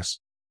class,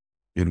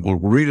 and we'll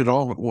read it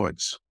all at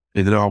once.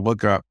 And then I'll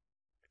look up,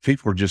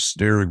 people are just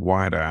staring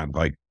wide-eyed,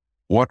 like,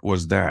 what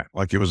was that?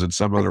 Like it was in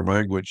some other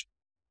language.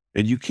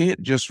 And you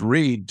can't just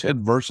read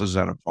 10 verses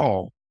out of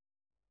Paul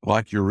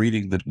like you're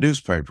reading the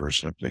newspaper or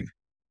something.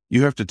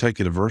 You have to take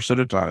it a verse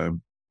at a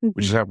time,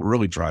 which is how we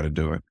really try to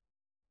do it.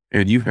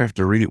 And you have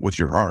to read it with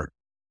your heart.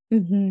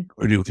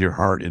 Read it with your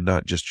heart and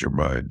not just your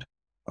mind.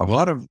 A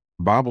lot of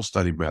Bible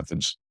study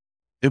methods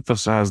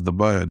emphasize the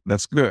mind.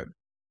 That's good.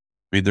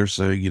 I mean, they're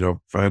saying,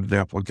 find an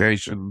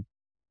application,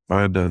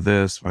 find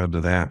this, find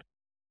that.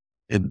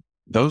 And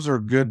those are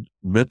good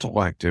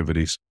mental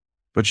activities,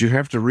 but you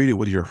have to read it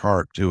with your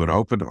heart too, an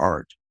open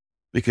heart,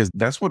 because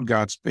that's when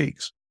God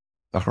speaks.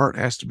 The heart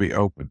has to be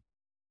open.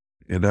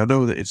 And I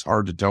know that it's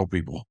hard to tell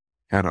people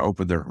how to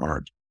open their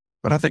heart,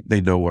 but I think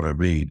they know what I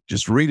mean.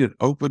 Just read it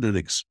open and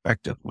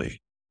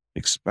expectantly.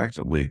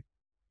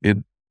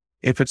 And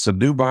if it's a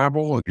new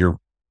Bible, and you're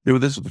doing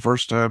this for the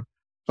first time,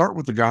 start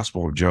with the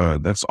Gospel of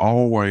John. That's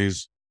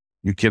always,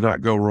 you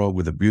cannot go wrong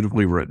with a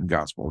beautifully written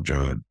Gospel of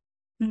John.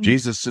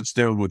 Jesus sits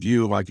down with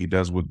you like he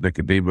does with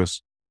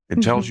Nicodemus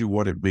and tells you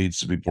what it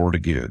means to be born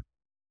again.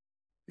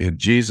 And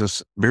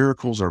Jesus'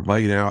 miracles are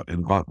laid out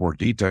in a lot more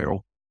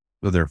detail.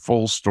 So they're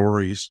full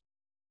stories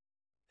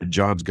in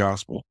John's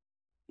gospel.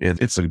 And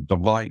it's a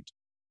delight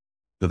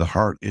to the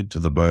heart and to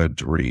the mind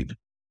to read.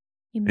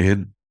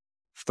 And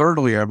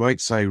thirdly, I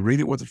might say,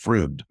 read it with a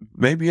friend,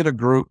 maybe in a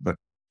group, but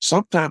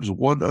sometimes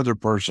one other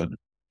person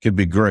can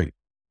be great.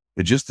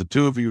 And just the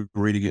two of you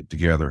reading it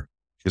together,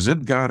 because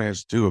then God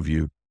has two of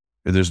you.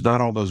 And there's not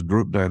all those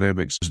group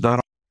dynamics. There's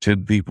not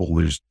 10 people.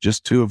 There's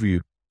just two of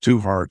you, two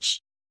hearts,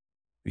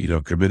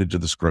 committed to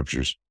the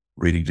scriptures,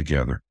 reading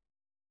together.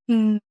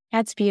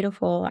 That's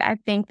beautiful. I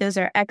think those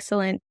are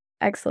excellent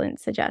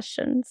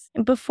suggestions.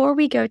 And before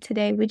we go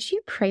today, would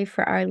you pray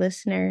for our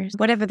listeners,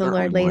 whatever the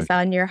Lord lays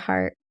on your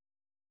heart?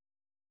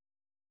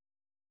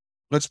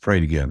 Let's pray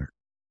together.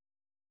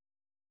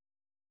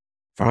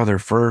 Father,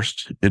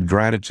 first, in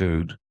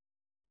gratitude,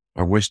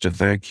 I wish to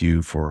thank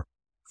you for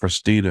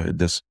Christina and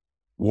this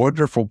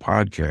wonderful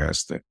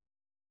podcast that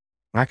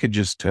I could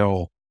just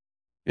tell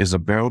is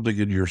abounding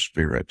in your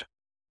spirit.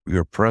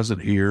 You're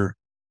present here,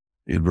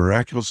 and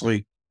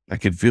miraculously, I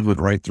can feel it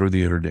right through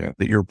the internet,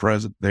 that you're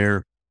present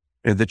there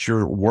and that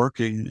you're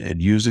working and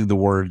using the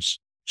words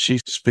she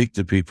speak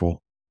to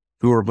people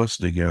who are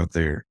listening out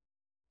there.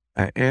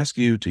 I ask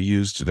you to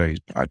use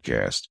today's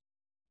podcast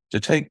to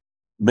take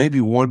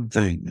maybe one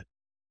thing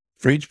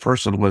for each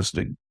person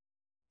listening,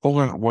 pull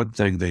out one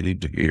thing they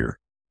need to hear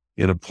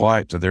and apply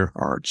it to their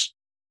hearts.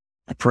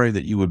 I pray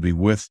that you would be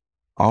with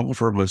all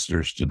of our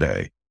listeners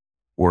today,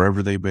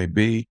 wherever they may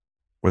be,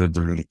 whether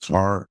they're in a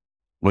car,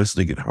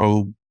 listening at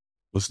home,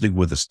 listening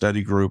with a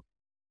study group,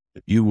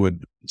 that you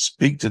would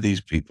speak to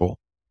these people,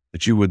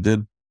 that you would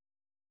then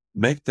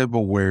make them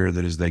aware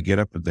that as they get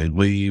up and they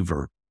leave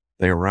or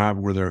they arrive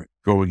where they're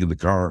going in the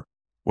car,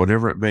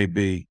 whatever it may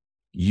be,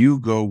 you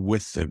go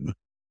with them.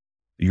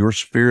 Your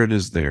Spirit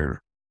is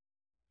there.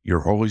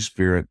 Your Holy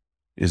Spirit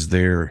is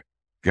there,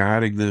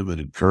 guiding them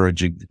and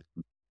encouraging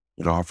them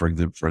and offering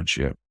them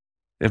friendship.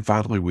 And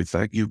finally, we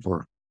thank you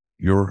for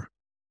your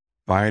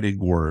abiding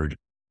word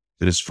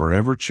that is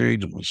forever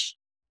changeless,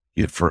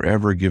 yet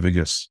forever giving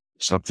us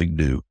something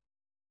new.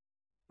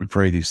 We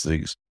pray these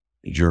things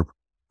in your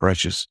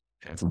precious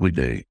heavenly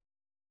name.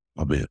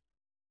 Amen.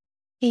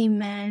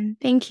 Amen.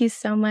 Thank you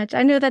so much.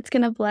 I know that's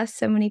going to bless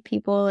so many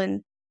people,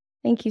 and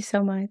thank you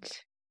so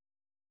much.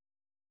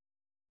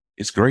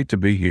 It's great to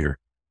be here.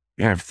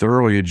 Yeah, I've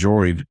thoroughly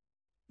enjoyed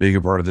being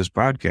a part of this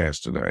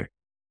podcast today.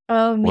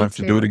 Oh, me We'll have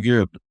too. to do it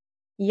again.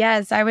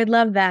 Yes, I would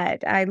love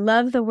that. I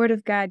love the Word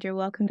of God. You're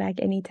welcome back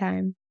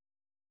anytime.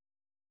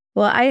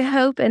 Well, I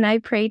hope and I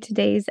pray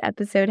today's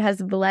episode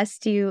has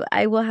blessed you.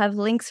 I will have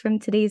links from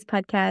today's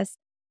podcast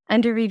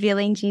under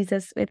Revealing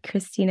Jesus with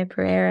Christina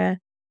Perera.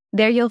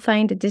 There you'll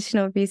find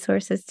additional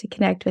resources to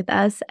connect with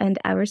us and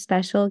our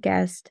special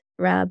guest,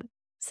 Rob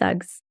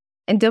Suggs.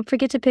 And don't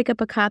forget to pick up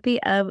a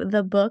copy of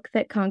The Book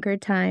That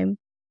Conquered Time,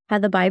 How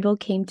the Bible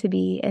Came to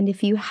Be. And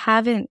if you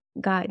haven't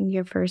gotten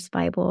your first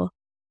Bible,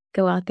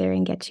 go out there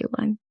and get you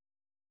one.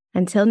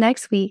 Until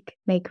next week,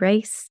 may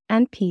grace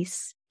and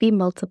peace be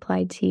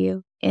multiplied to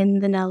you in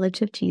the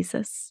knowledge of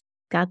Jesus.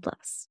 God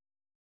bless.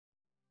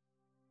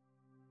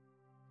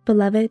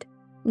 Beloved,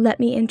 let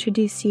me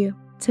introduce you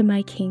to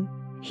my King.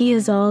 He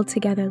is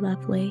altogether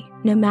lovely.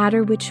 No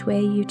matter which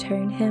way you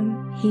turn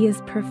him, he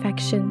is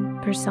perfection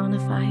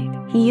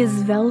personified. He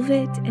is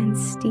velvet and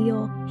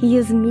steel. He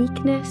is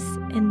meekness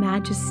and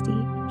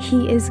majesty.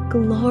 He is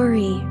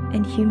glory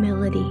and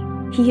humility.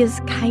 He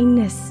is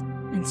kindness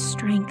and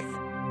strength.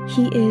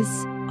 He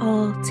is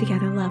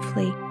altogether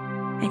lovely,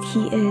 and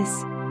he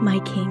is my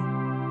King,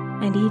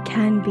 and he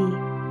can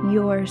be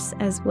yours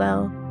as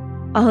well.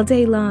 All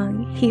day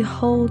long, he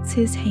holds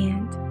his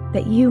hand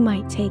that you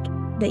might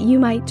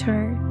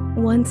turn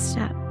one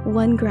step,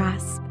 one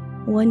grasp,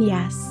 one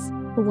yes,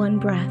 one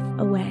breath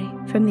away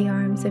from the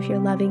arms of your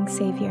loving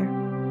Savior.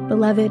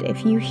 Beloved,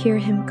 if you hear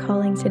him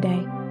calling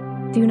today,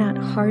 do not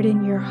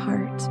harden your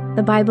heart.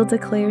 The Bible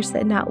declares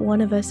that not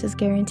one of us is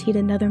guaranteed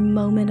another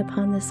moment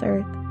upon this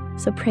earth.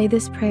 So pray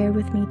this prayer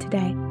with me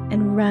today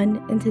and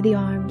run into the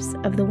arms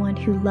of the one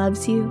who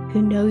loves you,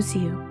 who knows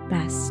you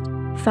best.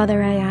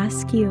 Father, I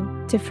ask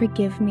you to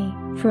forgive me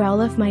for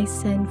all of my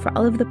sin, for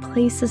all of the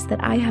places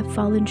that I have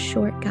fallen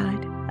short,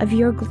 God, of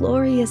your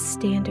glorious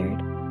standard.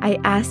 I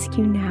ask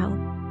you now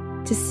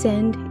to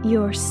send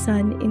your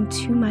Son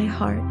into my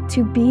heart,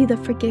 to be the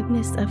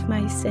forgiveness of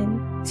my sin,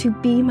 to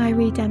be my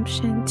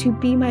redemption, to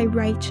be my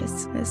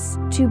righteousness,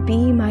 to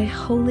be my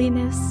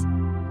holiness,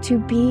 to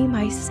be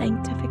my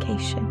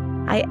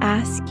sanctification. I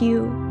ask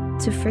you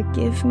to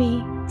forgive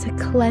me, to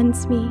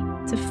cleanse me,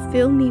 to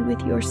fill me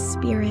with your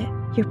Spirit,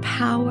 your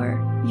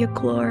power, your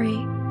glory,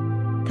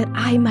 that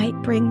I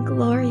might bring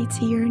glory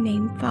to your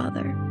name,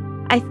 Father.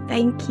 I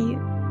thank you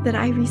that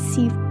I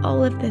receive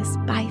all of this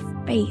by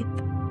faith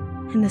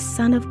in the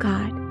Son of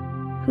God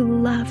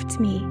who loved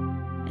me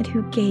and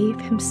who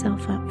gave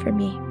himself up for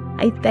me.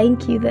 I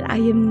thank you that I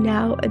am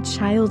now a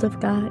child of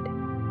God,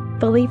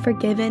 fully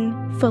forgiven,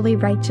 fully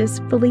righteous,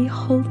 fully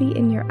holy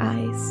in your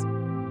eyes.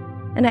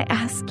 And I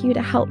ask you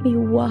to help me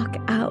walk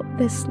out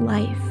this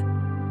life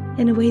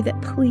in a way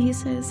that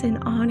pleases and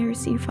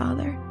honors you,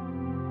 Father.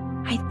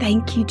 I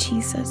thank you,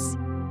 Jesus,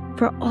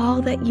 for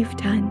all that you've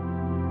done.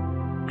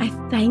 I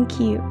thank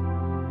you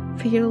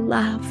for your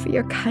love, for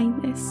your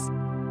kindness,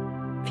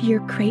 for your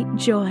great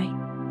joy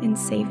in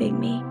saving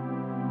me.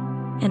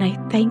 And I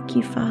thank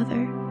you,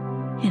 Father,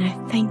 and I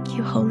thank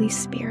you, Holy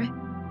Spirit.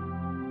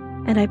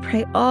 And I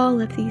pray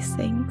all of these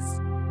things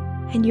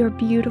in your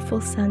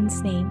beautiful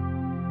Son's name.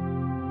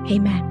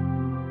 Amen.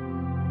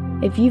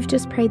 If you've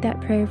just prayed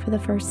that prayer for the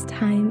first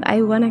time,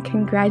 I want to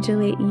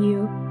congratulate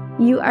you.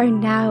 You are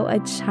now a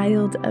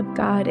child of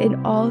God, and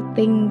all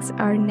things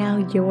are now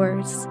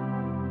yours.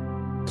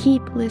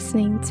 Keep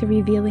listening to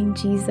Revealing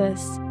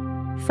Jesus.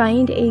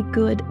 Find a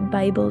good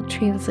Bible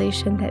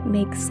translation that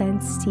makes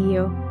sense to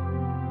you,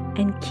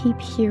 and keep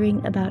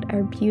hearing about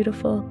our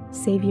beautiful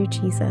Savior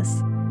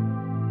Jesus.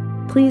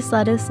 Please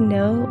let us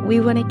know. We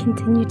want to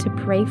continue to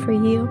pray for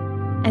you,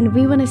 and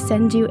we want to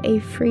send you a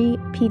free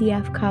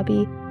PDF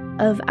copy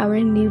of our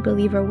New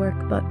Believer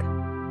Workbook.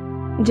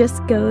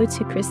 Just go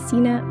to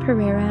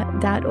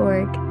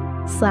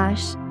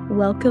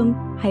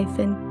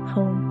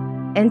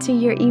christinaperera.org/welcome-home. Enter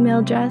your email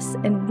address,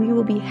 and we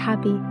will be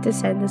happy to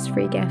send this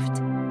free gift.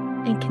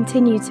 And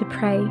continue to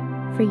pray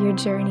for your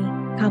journey.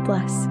 God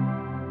bless.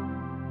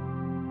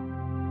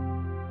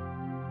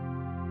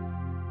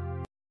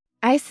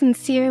 I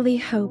sincerely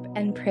hope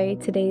and pray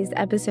today's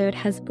episode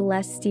has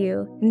blessed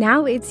you.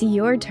 Now it's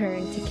your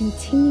turn to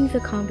continue the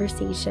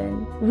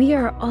conversation. We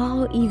are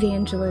all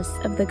evangelists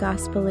of the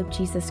gospel of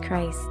Jesus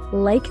Christ.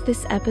 Like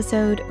this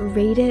episode,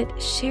 rate it,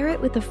 share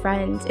it with a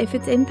friend. If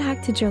it's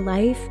impacted your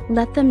life,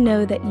 let them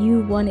know that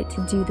you want it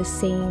to do the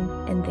same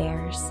in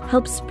theirs.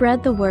 Help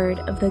spread the word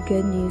of the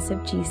good news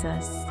of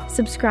Jesus.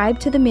 Subscribe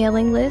to the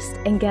mailing list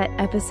and get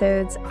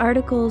episodes,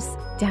 articles,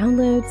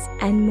 downloads,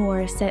 and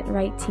more sent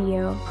right to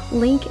you.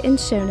 Link in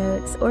show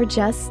notes, or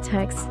just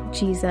text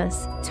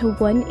Jesus to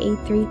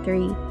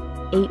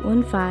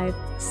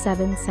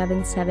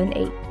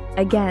 1-833-815-7778.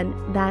 Again,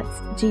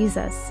 that's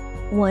Jesus,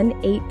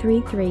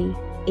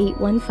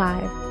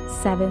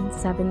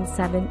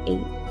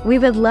 1-833-815-7778. We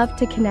would love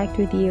to connect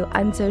with you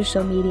on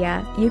social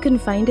media. You can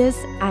find us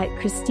at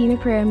Christina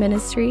Perera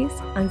Ministries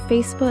on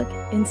Facebook,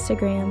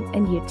 Instagram,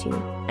 and YouTube.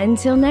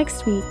 Until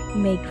next week,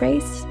 may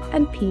grace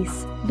and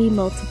peace be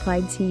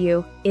multiplied to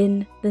you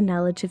in the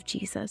knowledge of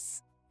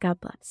Jesus. God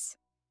bless.